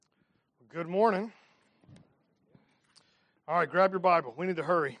Good morning. All right, grab your Bible. We need to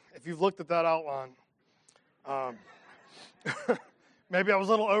hurry. If you've looked at that outline, maybe I was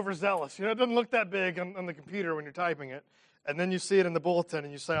a little overzealous. You know, it doesn't look that big on the computer when you're typing it, and then you see it in the bulletin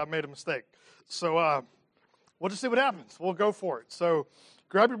and you say, I made a mistake. So we'll just see what happens. We'll go for it. So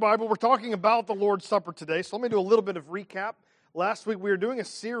grab your Bible. We're talking about the Lord's Supper today, so let me do a little bit of recap. Last week we were doing a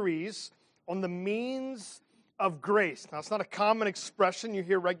series on the means of grace. Now, it's not a common expression you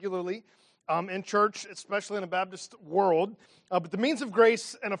hear regularly in church, especially in a Baptist world. But the means of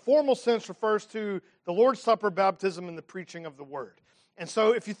grace, in a formal sense, refers to the Lord's Supper, baptism, and the preaching of the Word. And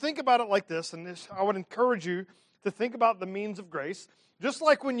so if you think about it like this, I would encourage you to think about the means of grace, just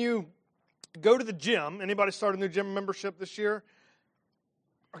like when you go to the gym. Anybody start a new gym membership this year?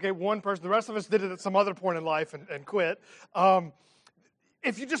 Okay, one person. The rest of us did it at some other point in life and quit.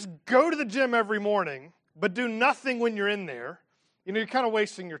 If you just go to the gym every morning, but do nothing when you're in there, you know, you're kind of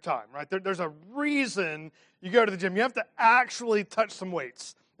wasting your time, right? There's a reason you go to the gym. You have to actually touch some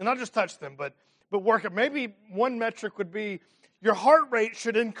weights. And not just touch them, but work it. Maybe one metric would be your heart rate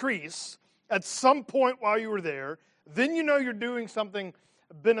should increase at some point while you were there. Then you know you're doing something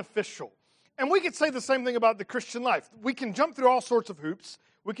beneficial. And we could say the same thing about the Christian life. We can jump through all sorts of hoops.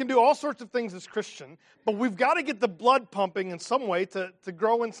 We can do all sorts of things as Christian, but we've got to get the blood pumping in some way to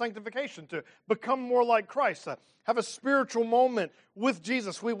grow in sanctification, to become more like Christ, to have a spiritual moment with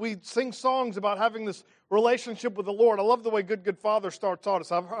Jesus. We sing songs about having this relationship with the Lord. I love the way Good Father taught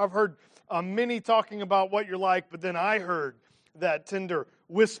us. I've heard many talking about what you're like, but then I heard that tender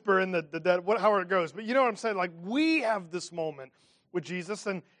whisper in how it goes. But you know what I'm saying? Like, we have this moment with Jesus,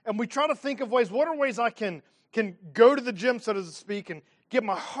 and we try to think of ways, what are ways I can go to the gym, so to speak, and get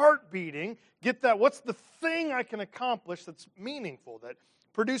my heart beating, get that, what's the thing I can accomplish that's meaningful, that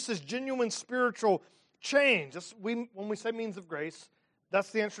produces genuine spiritual change? When we say means of grace,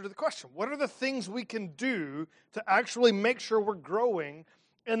 that's the answer to the question. What are the things we can do to actually make sure we're growing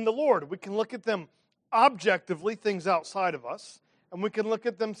in the Lord? We can look at them objectively, things outside of us, and we can look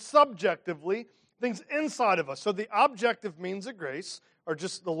at them subjectively, things inside of us. So the objective means of grace are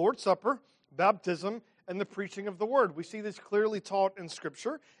just the Lord's Supper, baptism, and the preaching of the Word. We see this clearly taught in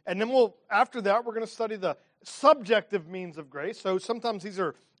Scripture. And then after that, we're going to study the subjective means of grace. So sometimes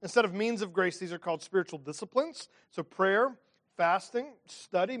instead of means of grace, these are called spiritual disciplines. So prayer, fasting,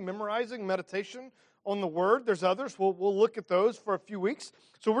 study, memorizing, meditation on the Word. There's others. We'll look at those for a few weeks.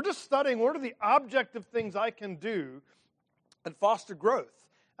 So we're just studying what are the objective things I can do that foster growth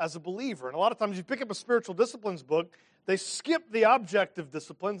as a believer. And a lot of times you pick up a spiritual disciplines book, they skip the objective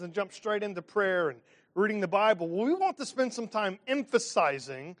disciplines and jump straight into prayer and reading the Bible. Well, we want to spend some time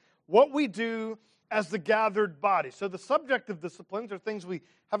emphasizing what we do as the gathered body. So the subjective disciplines are things we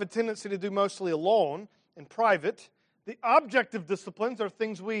have a tendency to do mostly alone, in private. The objective disciplines are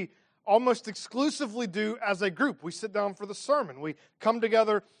things we almost exclusively do as a group. We sit down for the sermon. We come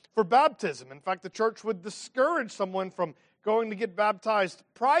together for baptism. In fact, the church would discourage someone from going to get baptized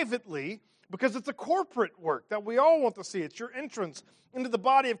privately because it's a corporate work that we all want to see. It's your entrance into the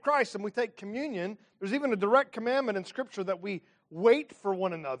body of Christ. And we take communion. There's even a direct commandment in Scripture that we wait for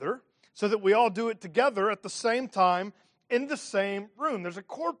one another so that we all do it together at the same time in the same room. There's a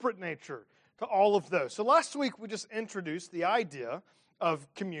corporate nature to all of those. So last week we just introduced the idea of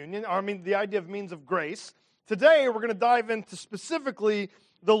communion, the idea of means of grace. Today we're going to dive into specifically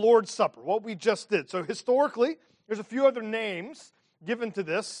the Lord's Supper, what we just did. So historically, there's a few other names given to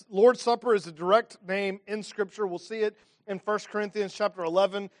this. Lord's Supper is a direct name in Scripture. We'll see it in 1 Corinthians chapter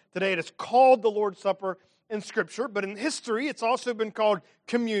 11. Today it is called the Lord's Supper in Scripture, but in history it's also been called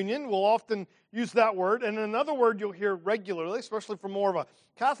communion. We'll often use that word. And another word you'll hear regularly, especially from more of a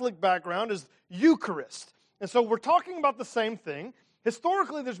Catholic background, is Eucharist. And so we're talking about the same thing.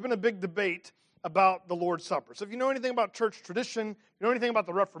 Historically, there's been a big debate about the Lord's Supper. So if you know anything about church tradition, you know anything about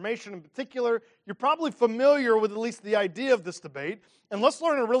the Reformation in particular, you're probably familiar with at least the idea of this debate. And let's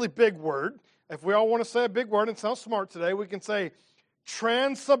learn a really big word. If we all want to say a big word and sound smart today, we can say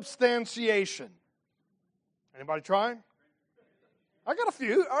transubstantiation. Anybody try? I got a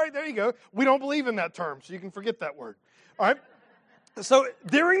few. All right, there you go. We don't believe in that term, so you can forget that word. All right. So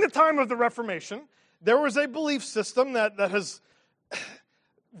during the time of the Reformation, there was a belief system that has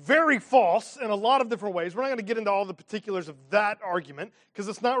very false in a lot of different ways. We're not going to get into all the particulars of that argument because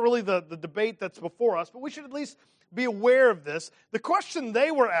it's not really the debate that's before us, but we should at least be aware of this. The question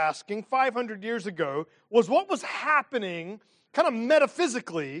they were asking 500 years ago was what was happening kind of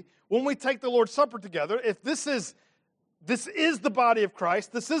metaphysically when we take the Lord's Supper together. If this is the body of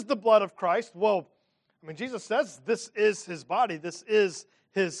Christ, this is the blood of Christ, well, Jesus says this is His body, this is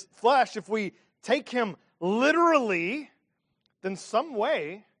His flesh. If we take Him literally, then some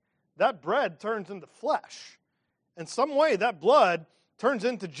way that bread turns into flesh. In some way, that blood turns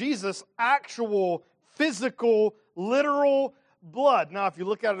into Jesus' actual, physical, literal blood. Now, if you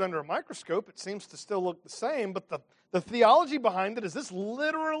look at it under a microscope, it seems to still look the same, but the theology behind it is this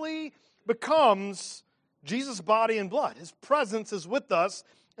literally becomes Jesus' body and blood. His presence is with us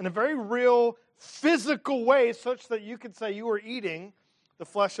in a very real, physical way, such that you could say you are eating the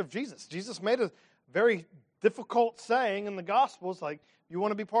flesh of Jesus. Jesus made a very difficult saying in the Gospels, like, you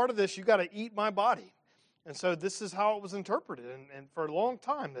want to be part of this, you got to eat my body. And so this is how it was interpreted, and for a long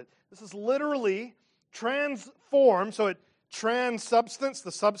time, that this is literally transformed. So it transubstance,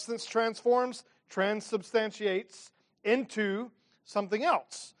 the substance transforms, transubstantiates into something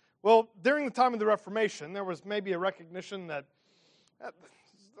else. Well, during the time of the Reformation, there was maybe a recognition that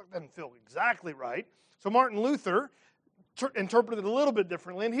doesn't feel exactly right. So Martin Luther interpreted it a little bit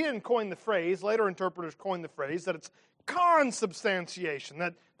differently, and he didn't coin the phrase. Later interpreters coined the phrase that it's consubstantiation,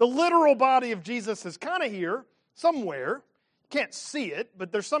 that the literal body of Jesus is kind of here, somewhere. You can't see it,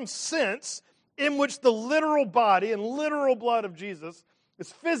 but there's some sense in which the literal body and literal blood of Jesus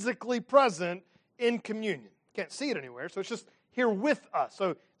is physically present in communion. Can't see it anywhere, so it's just here with us.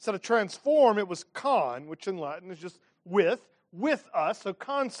 So instead of transform, it was con, which in Latin is just with us. So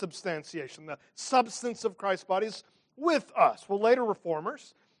consubstantiation, the substance of Christ's body is with us. Well, later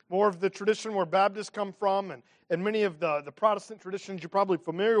reformers, more of the tradition where Baptists come from, and many of the Protestant traditions you're probably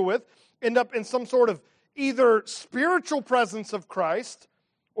familiar with, end up in some sort of either spiritual presence of Christ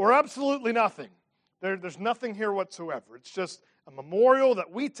or absolutely nothing. There's nothing here whatsoever. It's just a memorial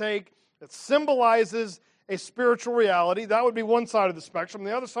that we take that symbolizes a spiritual reality. That would be one side of the spectrum.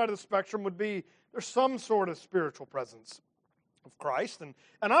 The other side of the spectrum would be there's some sort of spiritual presence of Christ. And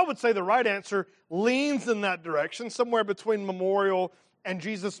I would say the right answer leans in that direction, somewhere between memorial and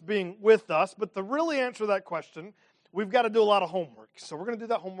Jesus being with us. But to really answer that question, we've got to do a lot of homework. So we're going to do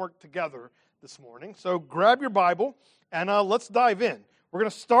that homework together this morning. So grab your Bible and let's dive in. We're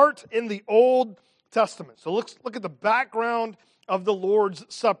going to start in the Old Testament. So let's look at the background of the Lord's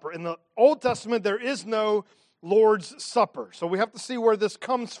Supper. In the Old Testament, there is no Lord's Supper. So we have to see where this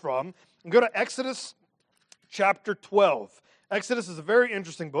comes from. And go to Exodus chapter 12. Exodus is a very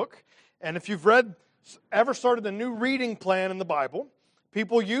interesting book. And if you've ever started a new reading plan in the Bible,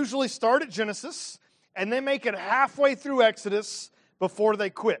 people usually start at Genesis and they make it halfway through Exodus before they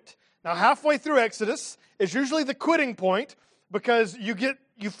quit. Now, halfway through Exodus is usually the quitting point because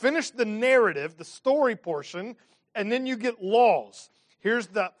you finish the narrative, the story portion, and then you get laws. Here's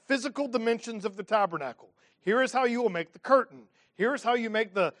the physical dimensions of the tabernacle. Here is how you will make the curtain. Here's how you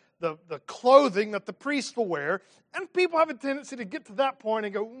make the clothing that the priest will wear. And people have a tendency to get to that point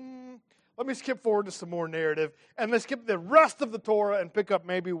and go, let me skip forward to some more narrative. And they skip the rest of the Torah and pick up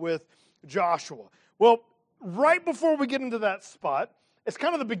maybe with Joshua. Well, right before we get into that spot, it's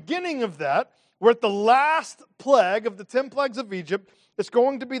kind of the beginning of that. We're at the last plague of the 10 plagues of Egypt. It's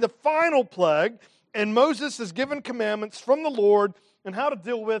going to be the final plague. And Moses is given commandments from the Lord on how to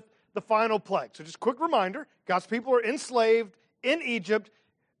deal with the final plague. So just a quick reminder, God's people are enslaved in Egypt.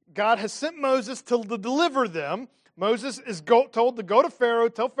 God has sent Moses to deliver them. Moses is told to go to Pharaoh,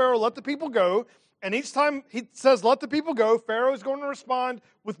 tell Pharaoh, let the people go. And each time he says, let the people go, Pharaoh is going to respond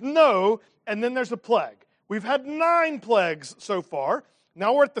with no, and then there's a plague. We've had 9 plagues so far.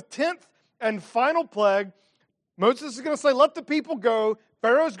 Now we're at the 10th and final plague. Moses is going to say, let the people go.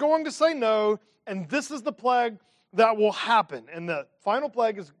 Pharaoh's going to say no, and this is the plague that will happen. And the final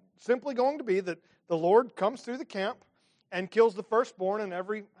plague is simply going to be that the Lord comes through the camp and kills the firstborn in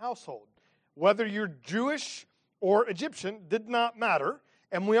every household. Whether you're Jewish or Egyptian did not matter.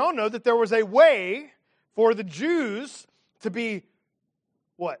 And we all know that there was a way for the Jews to be,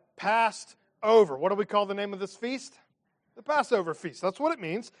 passed over. What do we call the name of this feast? The Passover feast. That's what it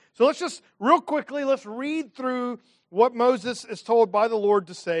means. So let's just, real quickly, let's read through what Moses is told by the Lord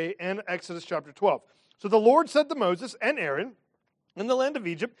to say in Exodus chapter 12. So the Lord said to Moses and Aaron in the land of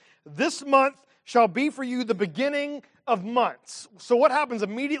Egypt, this month shall be for you the beginning of months. So what happens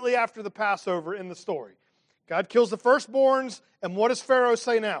immediately after the Passover in the story? God kills the firstborns, and what does Pharaoh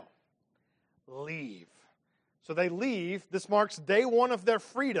say now? Leave. So they leave. This marks day 1 of their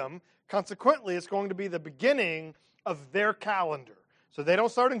freedom. Consequently, it's going to be the beginning of their calendar. So they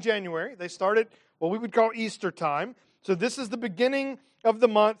don't start in January. They start at what we would call Easter time. So this is the beginning of the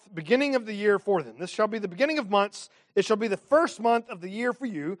month, beginning of the year for them. This shall be the beginning of months. It shall be the first month of the year for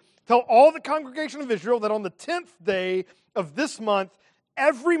you. Tell all the congregation of Israel that on the 10th day of this month,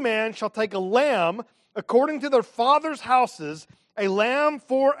 every man shall take a lamb according to their father's houses, a lamb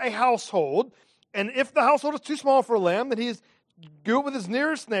for a household. And if the household is too small for a lamb, then he is good with his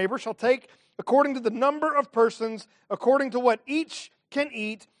nearest neighbor, shall take according to the number of persons, according to what each can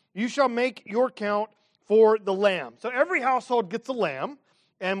eat, you shall make your count for the lamb. So every household gets a lamb.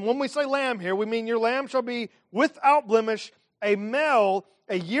 And when we say lamb here, we mean your lamb shall be without blemish, a male,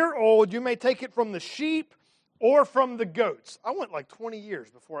 a year old. You may take it from the sheep or from the goats. I went like 20 years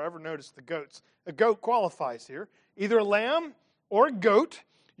before I ever noticed the goats. A goat qualifies here. Either a lamb or a goat.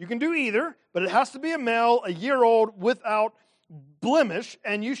 You can do either, but it has to be a male, a year old, without blemish,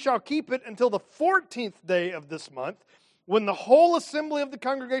 and you shall keep it until the 14th day of this month, when the whole assembly of the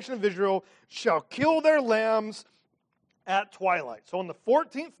congregation of Israel shall kill their lambs at twilight. So on the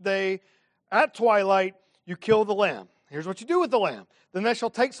 14th day at twilight, you kill the lamb. Here's what you do with the lamb. Then they shall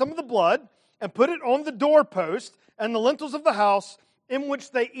take some of the blood and put it on the doorpost and the lintels of the house in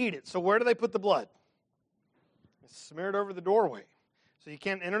which they eat it. So where do they put the blood? It's smeared over the doorway. So you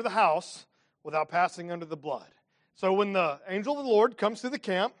can't enter the house without passing under the blood. So when the angel of the Lord comes through the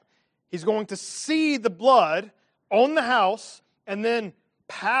camp, he's going to see the blood on the house and then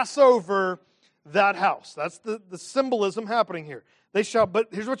pass over that house. That's the symbolism happening here. But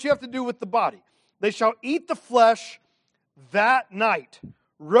here's what you have to do with the body. They shall eat the flesh that night,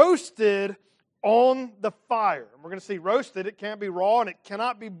 roasted on the fire. And we're going to see roasted. It can't be raw and it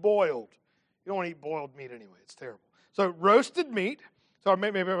cannot be boiled. You don't want to eat boiled meat anyway. It's terrible. So roasted meat. So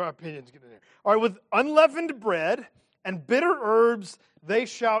maybe my opinion's getting in there. All right, with unleavened bread and bitter herbs, they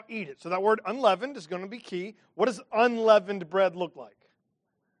shall eat it. So that word unleavened is going to be key. What does unleavened bread look like?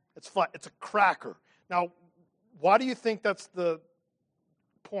 It's flat. It's a cracker. Now, why do you think that's the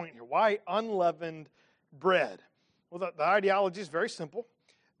point here? Why unleavened bread? Well, the ideology is very simple.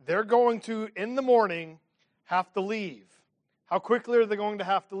 They're going to, in the morning, have to leave. How quickly are they going to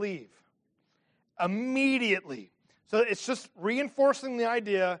have to leave? Immediately. So it's just reinforcing the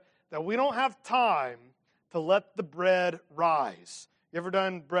idea that we don't have time to let the bread rise. You ever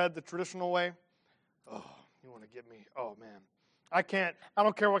done bread the traditional way? Oh, you want to get me? Oh, man. I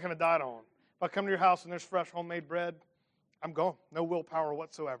don't care what kind of diet I'm on. If I come to your house and there's fresh homemade bread, I'm gone. No willpower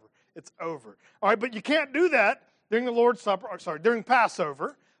whatsoever. It's over. All right, but you can't do that during the Lord's Supper, during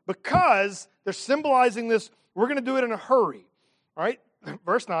Passover, because they're symbolizing this, we're going to do it in a hurry. All right,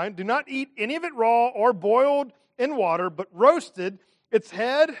 verse 9, do not eat any of it raw or boiled in water, but roasted, its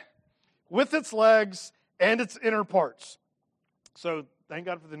head with its legs and its inner parts. So, thank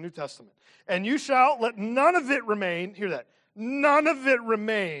God for the New Testament. And you shall let none of it remain, hear that, none of it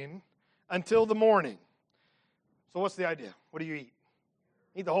remain until the morning. So what's the idea? What do you eat?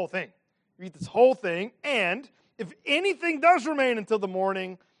 Eat the whole thing. You eat this whole thing, and if anything does remain until the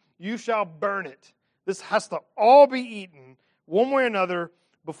morning, you shall burn it. This has to all be eaten one way or another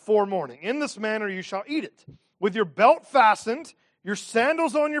before morning. In this manner you shall eat it, with your belt fastened, your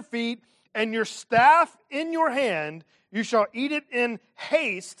sandals on your feet, and your staff in your hand. You shall eat it in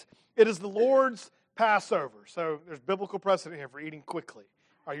haste. It is the Lord's Passover. So there's biblical precedent here for eating quickly.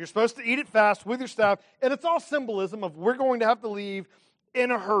 All right, you're supposed to eat it fast with your staff, and it's all symbolism of we're going to have to leave in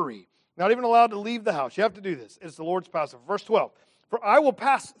a hurry. Not even allowed to leave the house. You have to do this. It's the Lord's Passover. Verse 12. For I will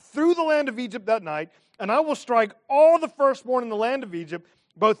pass through the land of Egypt that night, and I will strike all the firstborn in the land of Egypt,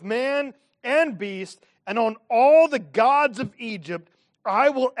 both man and beast, and on all the gods of Egypt I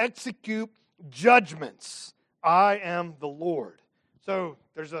will execute judgments. I am the Lord. So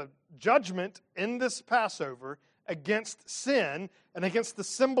there's a judgment in this Passover against sin and against the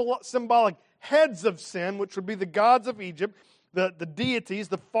symbolic heads of sin, which would be the gods of Egypt, the deities,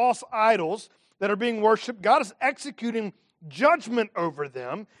 the false idols that are being worshipped. God is executing judgment over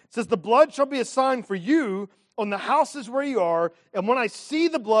them. It says, the blood shall be a sign for you on the houses where you are, and when I see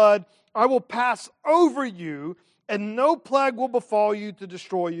the blood, I will pass over you, and no plague will befall you to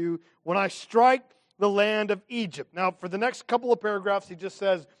destroy you when I strike the land of Egypt. Now, for the next couple of paragraphs, he just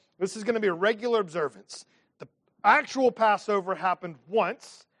says, this is going to be a regular observance. The actual Passover happened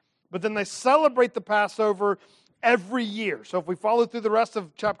once, but then they celebrate the Passover every year. So if we follow through the rest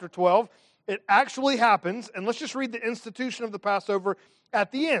of chapter 12, it actually happens, and let's just read the institution of the Passover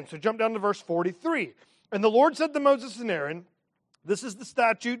at the end. So jump down to verse 43. And the Lord said to Moses and Aaron, this is the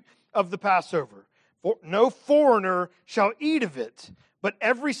statute of the Passover. For no foreigner shall eat of it, but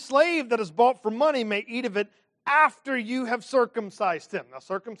every slave that is bought for money may eat of it after you have circumcised him. Now,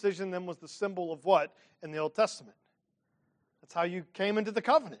 circumcision then was the symbol of what in the Old Testament? That's how you came into the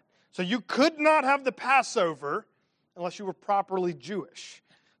covenant. So you could not have the Passover unless you were properly Jewish.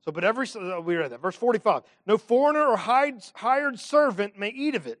 So, but we read that. Verse 45. No foreigner or hired servant may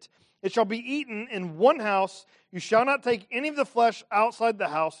eat of it. It shall be eaten in one house. You shall not take any of the flesh outside the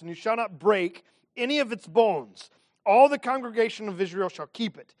house, and you shall not break any of its bones. All the congregation of Israel shall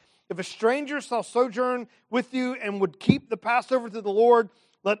keep it. If a stranger shall sojourn with you and would keep the Passover to the Lord,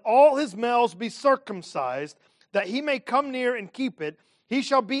 let all his males be circumcised, that he may come near and keep it. he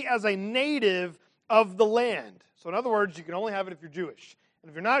shall be as a native of the land. So in other words, you can only have it if you're Jewish. And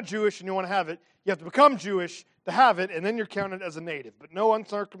if you're not Jewish and you want to have it, you have to become Jewish to have it, and then you're counted as a native. But no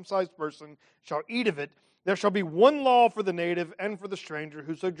uncircumcised person shall eat of it. There shall be one law for the native and for the stranger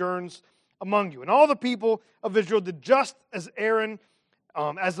who sojourns among you. And all the people of Israel did just as Aaron,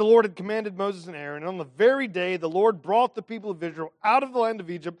 as the Lord had commanded Moses and Aaron. And on the very day the Lord brought the people of Israel out of the land of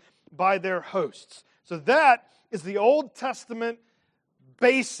Egypt by their hosts. So that is the Old Testament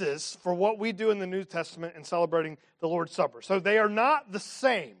basis for what we do in the New Testament in celebrating the Lord's Supper. So they are not the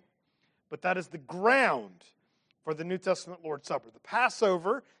same, but that is the ground for the New Testament Lord's Supper. The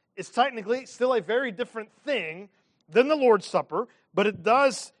Passover is technically still a very different thing than the Lord's Supper, but it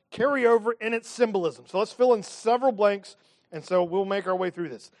does carry over in its symbolism. So let's fill in several blanks, and so we'll make our way through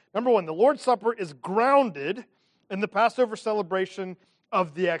this. Number one, the Lord's Supper is grounded in the Passover celebration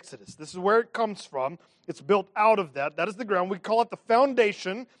of the Exodus. This is where it comes from. It's built out of that. That is the ground. We call it the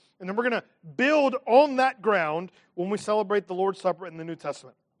foundation, and then we're going to build on that ground when we celebrate the Lord's Supper in the New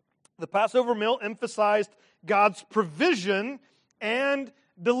Testament. The Passover meal emphasized God's provision and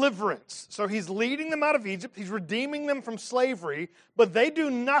deliverance. So he's leading them out of Egypt. He's redeeming them from slavery, but they do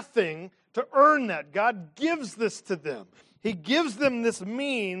nothing to earn that. God gives this to them. He gives them this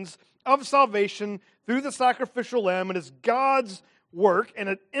means of salvation through the sacrificial lamb. It is God's work, and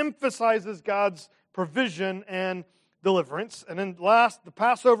it emphasizes God's provision and deliverance. And then last, the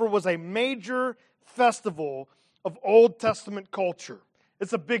Passover was a major festival of Old Testament culture.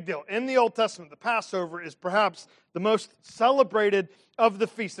 It's a big deal. In the Old Testament, the Passover is perhaps the most celebrated of the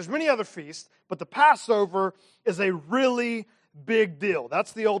feasts. There's many other feasts, but the Passover is a really big deal.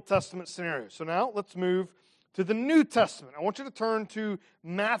 That's the Old Testament scenario. So now let's move to the New Testament. I want you to turn to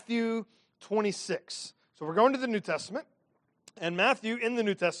Matthew 26. So we're going to the New Testament. And Matthew, in the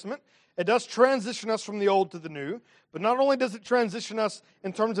New Testament, it does transition us from the Old to the New. But not only does it transition us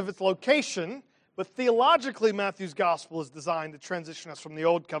in terms of its location, but theologically, Matthew's gospel is designed to transition us from the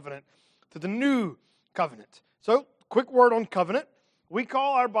Old Covenant to the New Covenant. So, quick word on covenant. We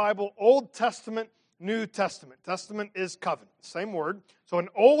call our Bible Old Testament, New Testament. Testament is covenant, same word. So, an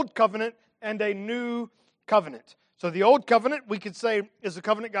Old Covenant and a New Covenant. So, the Old Covenant, we could say, is a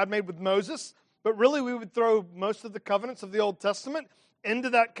covenant God made with Moses. But really, we would throw most of the covenants of the Old Testament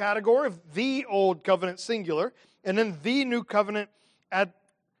into that category of the Old Covenant singular, and then the New Covenant at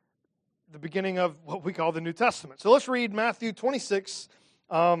the beginning of what we call the New Testament. So let's read Matthew 26,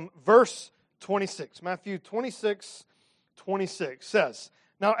 verse 26. Matthew 26, 26 says,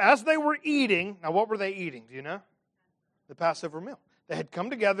 Now as they were eating, now what were they eating? Do you know? The Passover meal. They had come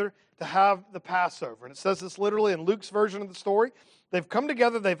together to have the Passover. And it says this literally in Luke's version of the story. They've come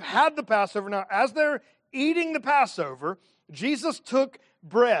together, they've had the Passover. Now, as they're eating the Passover, Jesus took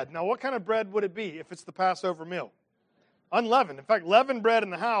bread. Now, what kind of bread would it be if it's the Passover meal? Unleavened. In fact, leavened bread in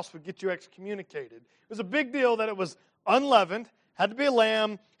the house would get you excommunicated. It was a big deal that it was unleavened, had to be a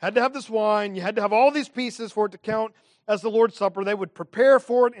lamb, had to have this wine, you had to have all these pieces for it to count as the Lord's Supper. They would prepare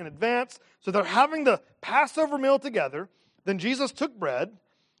for it in advance. So they're having the Passover meal together. Then Jesus took bread,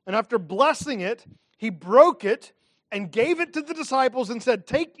 and after blessing it, he broke it and gave it to the disciples and said,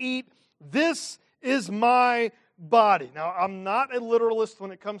 Take, eat, this is my body. Now, I'm not a literalist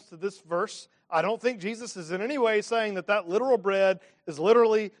when it comes to this verse. I don't think Jesus is in any way saying that literal bread is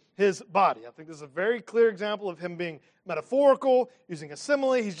literally his body. I think this is a very clear example of him being metaphorical, using a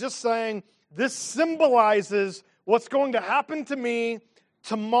simile. He's just saying, this symbolizes what's going to happen to me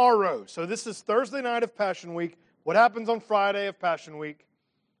tomorrow. So this is Thursday night of Passion Week. What happens on Friday of Passion Week?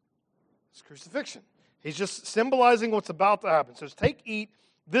 It's crucifixion. He's just symbolizing what's about to happen. So take, eat,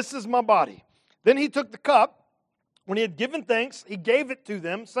 this is my body. Then he took the cup. When he had given thanks, he gave it to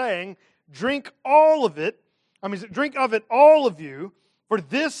them, saying, drink of it, all of you, for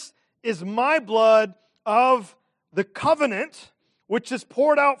this is my blood of the covenant, which is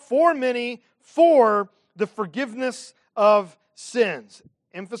poured out for many for the forgiveness of sins.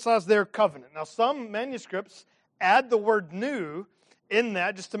 Emphasize their covenant. Now, some manuscripts add the word new in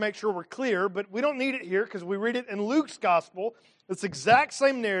that just to make sure we're clear, but we don't need it here because we read it in Luke's gospel. It's the exact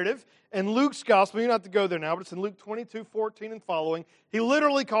same narrative in Luke's gospel. You don't have to go there now, but it's in Luke 22:14 and following. He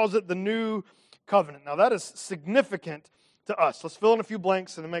literally calls it the new covenant. Now that is significant to us. Let's fill in a few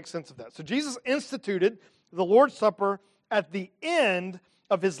blanks and make sense of that. So Jesus instituted the Lord's Supper at the end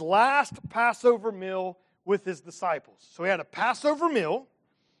of his last Passover meal with his disciples. So he had a Passover meal,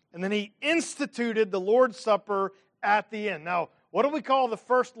 and then he instituted the Lord's Supper at the end. Now, what do we call the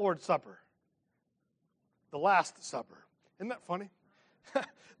first Lord's Supper? The Last Supper. Isn't that funny?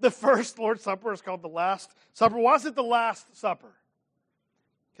 The first Lord's Supper is called the Last Supper. Why is it the Last Supper?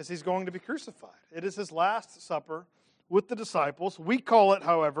 Because he's going to be crucified. It is his Last Supper with the disciples. We call it,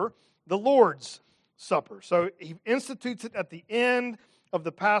 however, the Lord's Supper. So he institutes it at the end of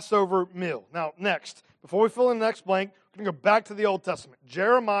the Passover meal. Now, next, before we fill in the next blank, we're going to go back to the Old Testament.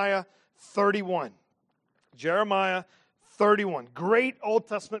 Jeremiah 31. Jeremiah 31. Great Old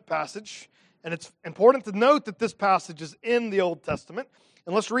Testament passage. And it's important to note that this passage is in the Old Testament.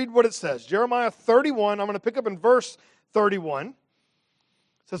 And let's read what it says. Jeremiah 31, I'm going to pick up in verse 31. It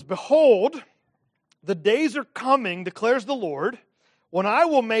says, "Behold, the days are coming, declares the Lord, when I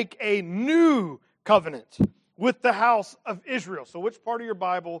will make a new covenant with the house of Israel." So which part of your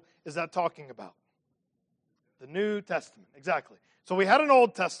Bible is that talking about? The New Testament, exactly. So we had an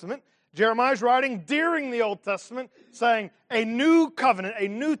Old Testament. Jeremiah's writing during the Old Testament, saying a new covenant, a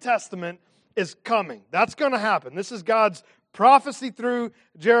New Testament is coming. That's going to happen. This is God's prophecy through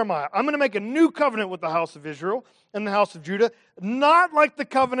Jeremiah. I'm going to make a new covenant with the house of Israel and the house of Judah, not like the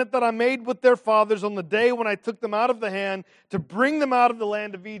covenant that I made with their fathers on the day when I took them out of the hand to bring them out of the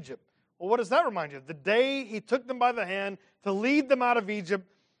land of Egypt. Well, what does that remind you of? The day he took them by the hand to lead them out of Egypt.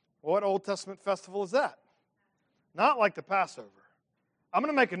 What Old Testament festival is that? Not like the Passover. I'm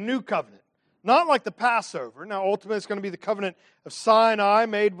going to make a new covenant. Not like the Passover. Now, ultimately, it's going to be the covenant of Sinai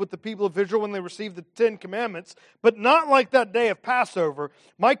made with the people of Israel when they received the 10 Commandments, but not like that day of Passover.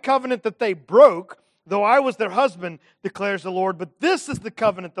 My covenant that they broke, though I was their husband, declares the Lord. But this is the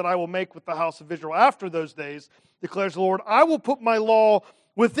covenant that I will make with the house of Israel after those days, declares the Lord. I will put my law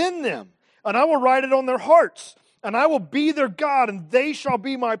within them, and I will write it on their hearts, and I will be their God, and they shall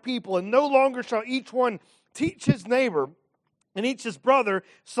be my people, and no longer shall each one teach his neighbor and each his brother,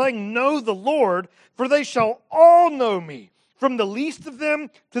 saying, Know the Lord, for they shall all know me, from the least of them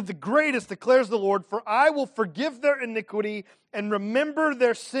to the greatest, declares the Lord, for I will forgive their iniquity and remember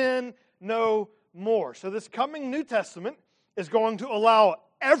their sin no more. So this coming New Testament is going to allow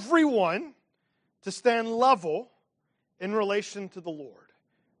everyone to stand level in relation to the Lord.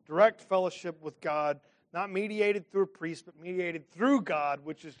 Direct fellowship with God, not mediated through a priest, but mediated through God,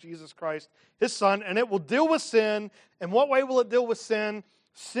 which is Jesus Christ, His Son. And it will deal with sin. And what way will it deal with sin?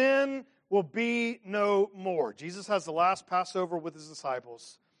 Sin will be no more. Jesus has the last Passover with His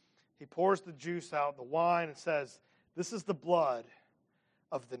disciples. He pours the juice out, the wine, and says, this is the blood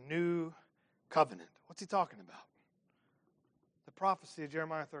of the new covenant. What's He talking about? The prophecy of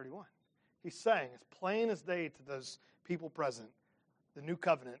Jeremiah 31. He's saying, as plain as day to those people present, the new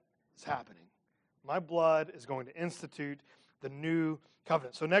covenant is happening. My blood is going to institute the new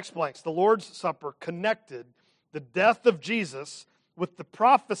covenant. So next blanks, the Lord's Supper connected the death of Jesus with the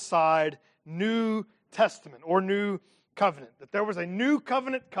prophesied New Testament or New Covenant. That there was a new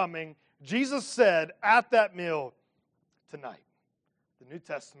covenant coming. Jesus said at that meal, tonight. The New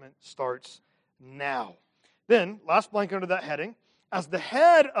Testament starts now. Then, last blank under that heading, as the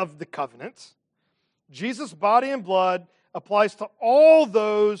head of the covenant, Jesus' body and blood applies to all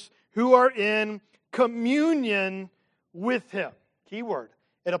those who are in communion with Him. Key word.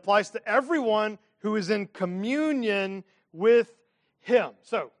 It applies to everyone who is in communion with Him.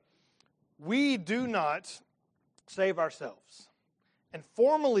 So, we do not save ourselves. And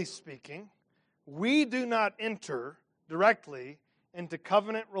formally speaking, we do not enter directly into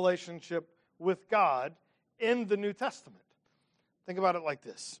covenant relationship with God in the New Testament. Think about it like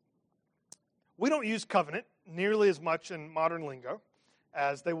this. We don't use covenant nearly as much in modern lingo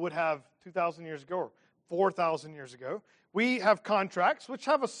as they would have 2,000 years ago or 4,000 years ago. We have contracts which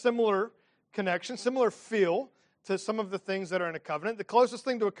have a similar connection, similar feel to some of the things that are in a covenant. The closest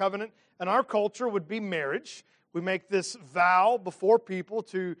thing to a covenant in our culture would be marriage. We make this vow before people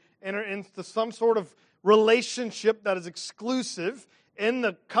to enter into some sort of relationship that is exclusive in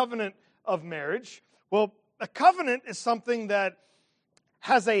the covenant of marriage. Well, a covenant is something that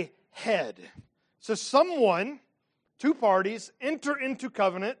has a head. So someone, two parties, enter into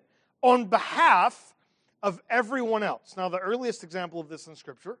covenant on behalf of everyone else. Now, the earliest example of this in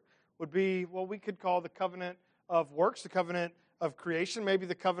Scripture would be what we could call the covenant of works, the covenant of creation, maybe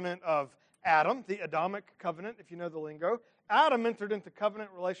the covenant of Adam, the Adamic covenant, if you know the lingo. Adam entered into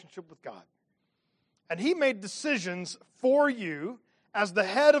covenant relationship with God. And he made decisions for you as the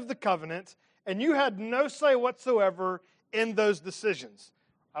head of the covenant, and you had no say whatsoever in those decisions.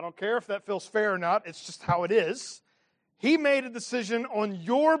 I don't care if that feels fair or not, it's just how it is. He made a decision on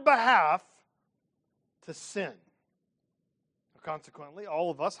your behalf to sin. Consequently, all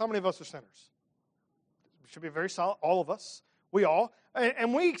of us, how many of us are sinners? It should be very solid, all of us. We all.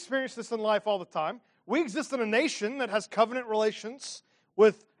 And we experience this in life all the time. We exist in a nation that has covenant relations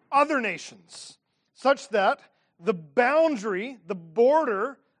with other nations, such that the boundary, the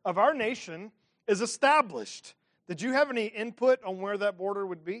border of our nation is established. Did you have any input on where that border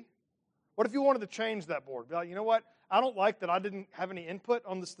would be? What if you wanted to change that border? Be like, you know what? I don't like that I didn't have any input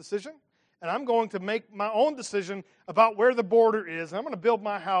on this decision, and I'm going to make my own decision about where the border is, and I'm going to build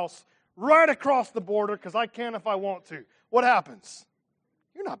my house right across the border because I can if I want to. What happens?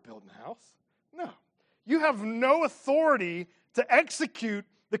 You're not building a house. No. You have no authority to execute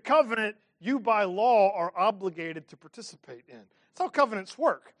the covenant you by law are obligated to participate in. That's how covenants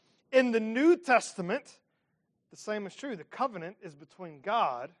work. In the New Testament, the same is true. The covenant is between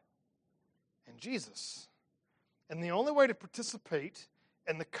God and Jesus. And the only way to participate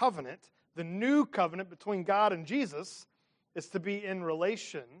in the covenant, the new covenant between God and Jesus, is to be in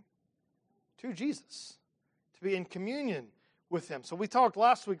relation to Jesus, to be in communion with Him. So we talked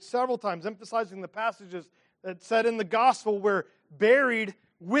last week several times, emphasizing the passages that said in the gospel we're buried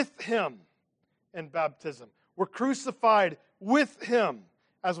with Him in baptism. We're crucified with Him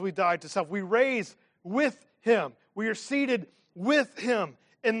as we died to self. We raise with Him. We are seated with Him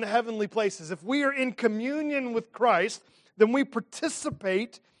in the heavenly places. If we are in communion with Christ, then we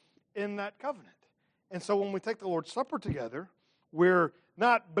participate in that covenant. And so when we take the Lord's Supper together, we're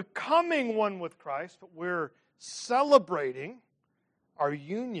not becoming one with Christ, but we're celebrating our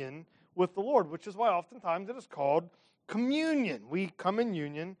union with the Lord, which is why oftentimes it is called communion. We come in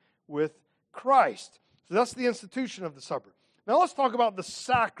union with Christ. So that's the institution of the supper. Now let's talk about the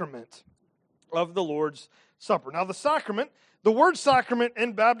sacrament of the Lord's Supper. Now the sacrament, the word sacrament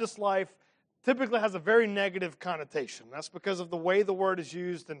in Baptist life typically has a very negative connotation. That's because of the way the word is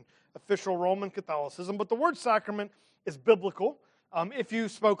used in official Roman Catholicism. But the word sacrament is biblical if you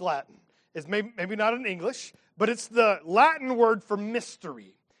spoke Latin. It's maybe not in English, but it's the Latin word for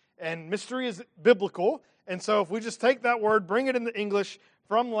mystery. And mystery is biblical. And so if we just take that word, bring it into English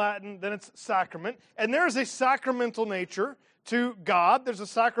from Latin, then it's sacrament. And there is a sacramental nature to God. There's a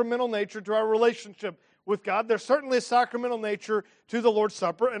sacramental nature to our relationship with God. There's certainly a sacramental nature to the Lord's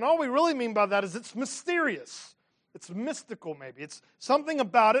Supper. And all we really mean by that is it's mysterious. It's mystical, maybe. It's something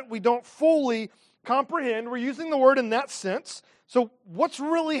about it we don't fully comprehend. We're using the word in that sense. So what's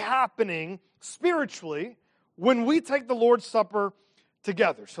really happening spiritually when we take the Lord's Supper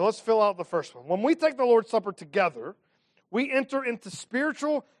together? So let's fill out the first one. When we take the Lord's Supper together, we enter into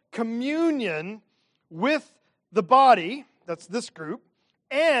spiritual communion with the body, that's this group,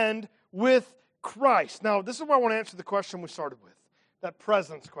 and with Christ. Now, this is where I want to answer the question we started with, that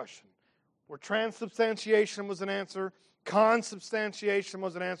presence question. Where transubstantiation was an answer, consubstantiation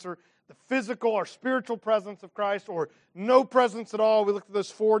was an answer, the physical or spiritual presence of Christ, or no presence at all. We looked at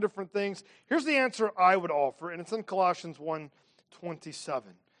those four different things. Here's the answer I would offer, and it's in Colossians 1:27.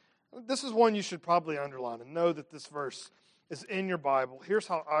 This is one you should probably underline and know that this verse is in your Bible. Here's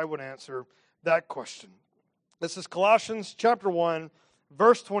how I would answer that question. This is Colossians chapter 1,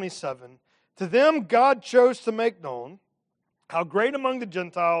 verse 27. To them God chose to make known how great among the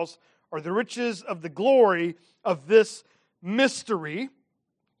Gentiles are the riches of the glory of this mystery.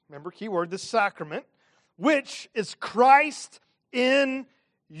 Remember, key word, this sacrament, which is Christ in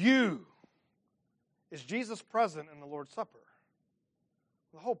you. Is Jesus present in the Lord's Supper?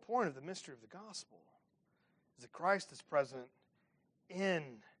 The whole point of the mystery of the gospel is that Christ is present in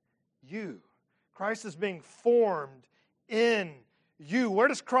you. Christ is being formed in you. Where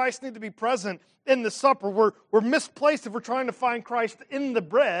does Christ need to be present in the supper? We're misplaced if we're trying to find Christ in the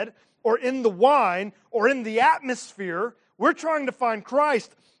bread or in the wine or in the atmosphere. We're trying to find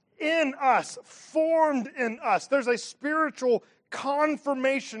Christ in us, formed in us. There's a spiritual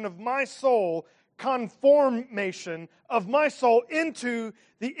confirmation of my soul, conformation of my soul into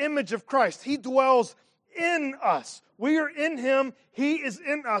the image of Christ. He dwells in us. We are in Him. He is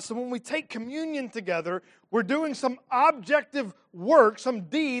in us. And when we take communion together, we're doing some objective work, some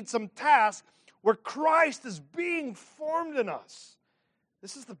deed, some task, where Christ is being formed in us.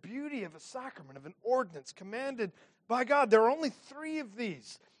 This is the beauty of a sacrament, of an ordinance commanded by God. There are only 3 of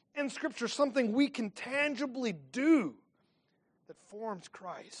these in Scripture, something we can tangibly do that forms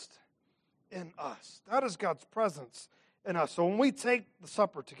Christ in us. That is God's presence in us. So when we take the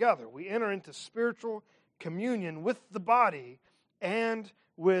supper together, we enter into spiritual communion with the body and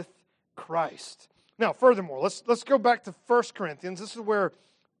with Christ. Now, furthermore, let's go back to 1 Corinthians. This is where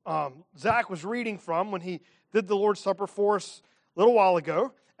Zach was reading from when he did the Lord's Supper for us a little while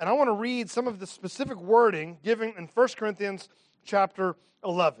ago. And I want to read some of the specific wording given in 1 Corinthians chapter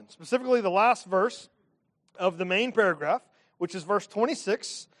 11. Specifically, the last verse of the main paragraph, which is verse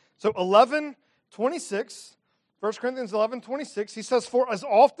 26. So 11:26, 1 Corinthians 11:26, he says, "For as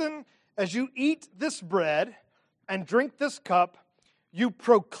often as you eat this bread and drink this cup, you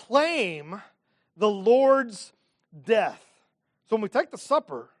proclaim the Lord's death." So when we take the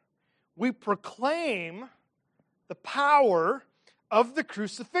supper, we proclaim the power of the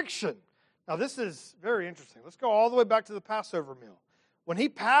crucifixion. Now, this is very interesting. Let's go all the way back to the Passover meal. When he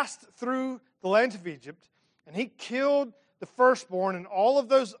passed through the land of Egypt and he killed the firstborn in all of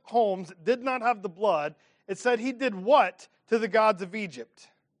those homes that did not have the blood, it said he did what to the gods of Egypt?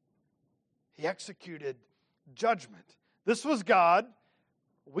 He executed judgment. This was God.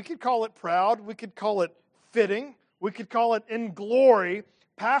 We could call it proud. We could call it fitting. We could call it in glory.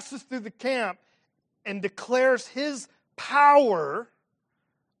 Passes through the camp and declares his power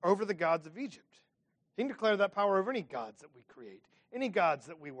over the gods of Egypt. He can declare that power over any gods that we create, any gods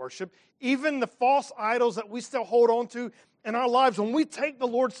that we worship, even the false idols that we still hold on to in our lives. When we take the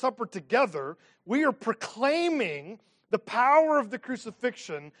Lord's Supper together, we are proclaiming the power of the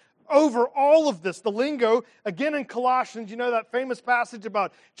crucifixion over all of this. The lingo, again in Colossians, you know that famous passage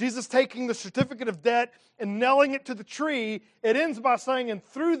about Jesus taking the certificate of debt and nailing it to the tree. It ends by saying, and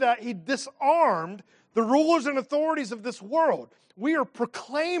through that he disarmed the rulers and authorities of this world. We are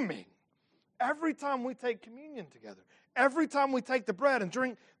proclaiming every time we take communion together, every time we take the bread and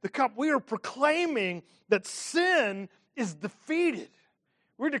drink the cup, we are proclaiming that sin is defeated.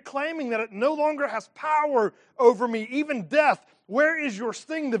 We're declaiming that it no longer has power over me, even death. Where is your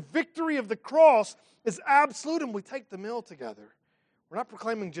sting? The victory of the cross is absolute, and we take the meal together. We're not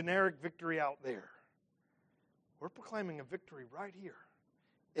proclaiming generic victory out there. We're proclaiming a victory right here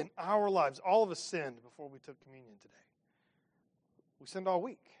in our lives. All of us sinned before we took communion today. We sinned all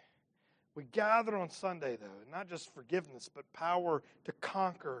week. We gather on Sunday, though, and not just forgiveness, but power to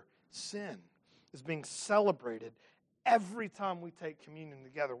conquer sin is being celebrated every time we take communion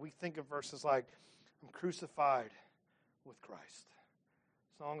together. We think of verses like, I'm crucified with Christ.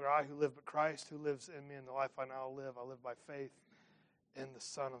 It's no longer I who live, but Christ who lives in me. In the life I now live, I live by faith in the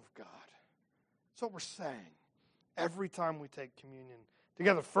Son of God. That's what we're saying every time we take communion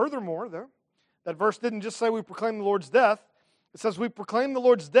together. Furthermore, though, that verse didn't just say we proclaim the Lord's death. It says we proclaim the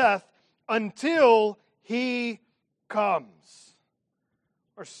Lord's death until he comes.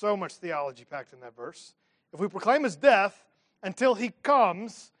 There's so much theology packed in that verse. If we proclaim his death until he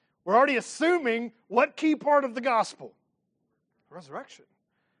comes, we're already assuming what key part of the gospel? The resurrection.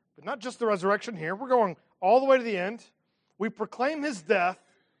 But not just the resurrection here. We're going all the way to the end. We proclaim his death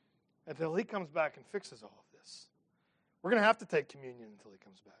until he comes back and fixes all of this. We're going to have to take communion until he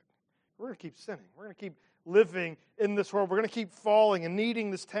comes back. We're going to keep sinning. We're going to keep living in this world. We're going to keep falling and needing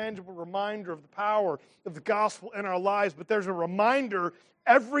this tangible reminder of the power of the gospel in our lives. But there's a reminder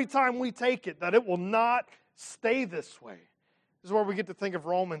every time we take it that it will not stay this way. This is where we get to think of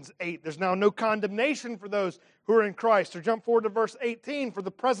Romans 8. There's now no condemnation for those who are in Christ. Or jump forward to verse 18. For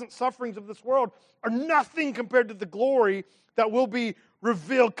the present sufferings of this world are nothing compared to the glory that will be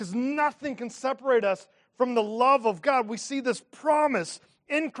revealed. Because nothing can separate us from the love of God. We see this promise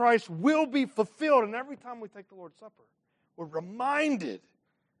in Christ will be fulfilled. And every time we take the Lord's Supper, we're reminded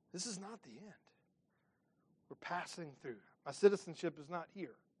this is not the end. We're passing through. My citizenship is not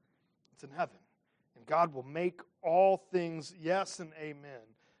here. It's in heaven. And God will make all things yes and amen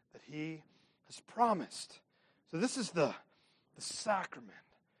that he has promised. So this is the sacrament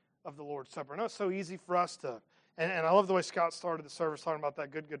of the Lord's Supper. I know it's so easy for us to, and I love the way Scott started the service talking about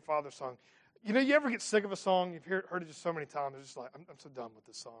that Good, Good Father song. You know, you ever get sick of a song? You've heard it just so many times. It's just like, I'm so done with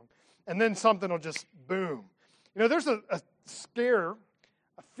this song. And then something will just boom. You know, there's a scare,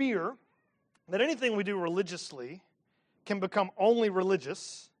 a fear that anything we do religiously can become only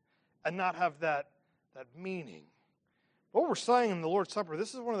religious and not have that meaning. What we're saying in the Lord's Supper,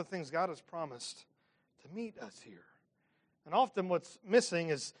 this is one of the things God has promised to meet us here. And often what's missing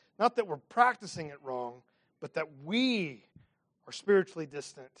is not that we're practicing it wrong, but that we are spiritually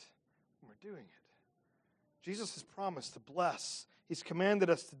distant when we're doing it. Jesus has promised to bless. He's commanded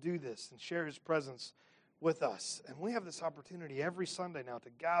us to do this and share his presence with us. And we have this opportunity every Sunday now to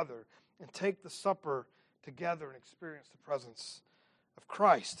gather and take the supper together and experience the presence of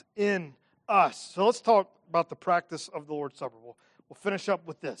Christ in us. So let's talk about the practice of the Lord's Supper. We'll finish up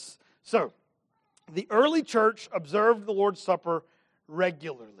with this. So, the early church observed the Lord's Supper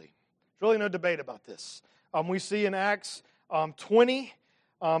regularly. There's really no debate about this. We see in Acts 20,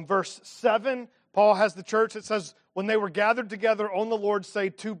 verse 7, Paul has the church that says, when they were gathered together on the Lord's Day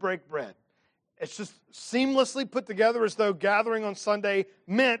to break bread. It's just seamlessly put together as though gathering on Sunday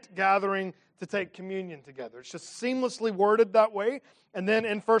meant gathering to take communion together. It's just seamlessly worded that way. And then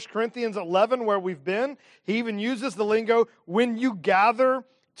in 1 Corinthians 11, where we've been, he even uses the lingo, when you gather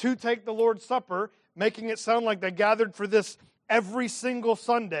to take the Lord's Supper, making it sound like they gathered for this every single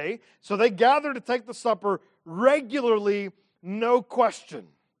Sunday. So they gather to take the supper regularly, no question.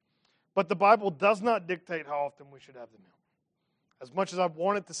 But the Bible does not dictate how often we should have the meal. As much as I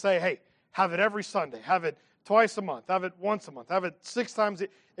wanted to say, hey, have it every Sunday, have it twice a month, have it once a month, have it 6 times.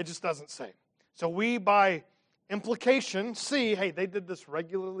 It just doesn't say. So we, by implication, see, hey, they did this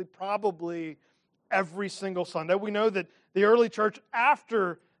regularly, probably every single Sunday. We know that the early church,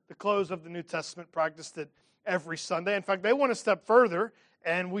 after the close of the New Testament, practiced it every Sunday. In fact, they went a step further,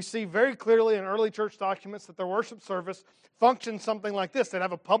 and we see very clearly in early church documents that their worship service functioned something like this. They'd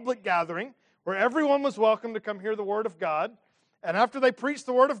have a public gathering where everyone was welcome to come hear the Word of God, and after they preached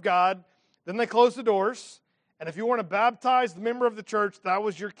the Word of God, then they closed the doors, and if you weren't a baptized member of the church, that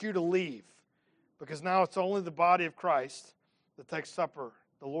was your cue to leave, because now it's only the body of Christ that takes supper,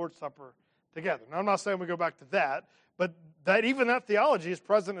 the Lord's Supper, together. Now, I'm not saying we go back to that, but even that theology is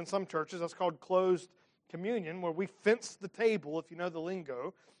present in some churches. That's called closed communion, where we fence the table, if you know the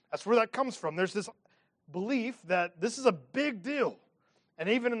lingo. That's where that comes from. There's this belief that this is a big deal. And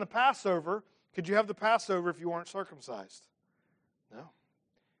even in the Passover, could you have the Passover if you weren't circumcised? No.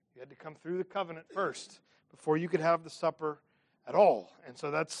 You had to come through the covenant first before you could have the supper at all. And so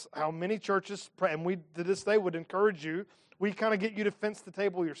that's how many churches pray. And we, to this day, would encourage you. We kind of get you to fence the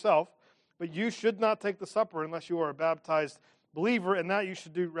table yourself. But you should not take the supper unless you are a baptized believer, and that you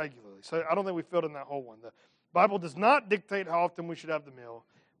should do regularly. So I don't think we filled in that whole one. The Bible does not dictate how often we should have the meal,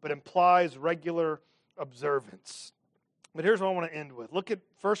 but implies regular observance. But here's what I want to end with. Look at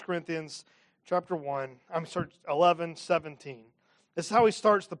 1 Corinthians chapter 11, 17. This is how he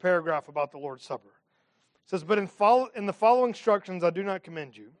starts the paragraph about the Lord's Supper. It says, but in the following instructions I do not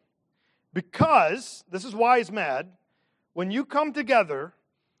commend you, because, this is why he's mad, when you come together,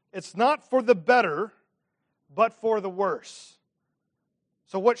 it's not for the better, but for the worse.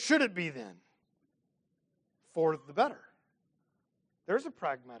 So what should it be then? For the better. There's a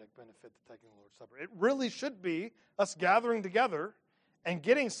pragmatic benefit to taking the Lord's Supper. It really should be us gathering together and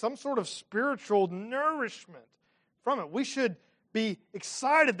getting some sort of spiritual nourishment from it. We should be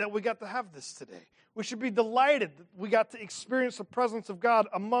excited that we got to have this today. We should be delighted that we got to experience the presence of God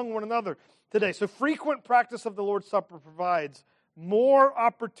among one another today. So frequent practice of the Lord's Supper provides more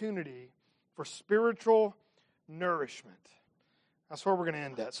opportunity for spiritual nourishment. That's where we're going to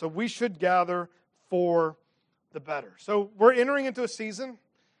end at. So we should gather for the better. So we're entering into a season,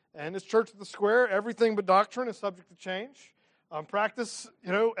 and as Church at the Square, everything but doctrine is subject to change. Practice,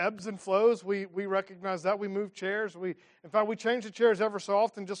 ebbs and flows. We recognize that. We move chairs. In fact, we change the chairs ever so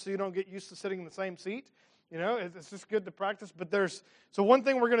often just so you don't get used to sitting in the same seat. It's just good to practice. But so one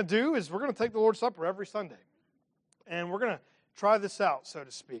thing we're going to do is we're going to take the Lord's Supper every Sunday. And we're going to try this out, so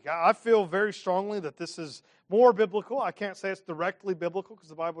to speak. I feel very strongly that this is more biblical. I can't say it's directly biblical because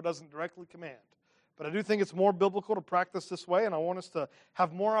the Bible doesn't directly command. But I do think it's more biblical to practice this way, and I want us to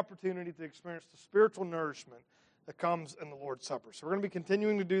have more opportunity to experience the spiritual nourishment that comes in the Lord's Supper. So we're going to be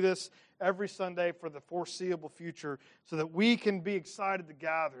continuing to do this every Sunday for the foreseeable future so that we can be excited to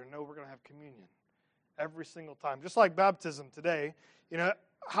gather and know we're going to have communion every single time. Just like baptism today,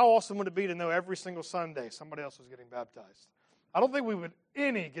 how awesome would it be to know every single Sunday somebody else was getting baptized? I don't think we would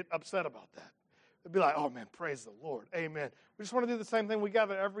get upset about that. It'd be like, oh man, praise the Lord, amen. We just want to do the same thing. We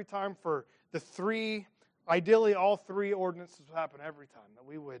gather every time for the 3, ideally all 3 ordinances would happen every time. That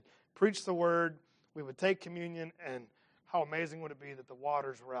we would preach the word, we would take communion, and how amazing would it be that the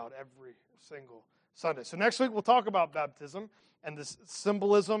waters were out every single Sunday. So next week we'll talk about baptism and the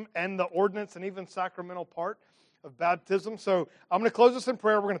symbolism and the ordinance and even sacramental part of baptism. So I'm going to close this in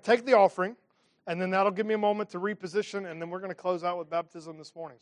prayer. We're going to take the offering, and then that'll give me a moment to reposition, and then we're going to close out with baptism this morning.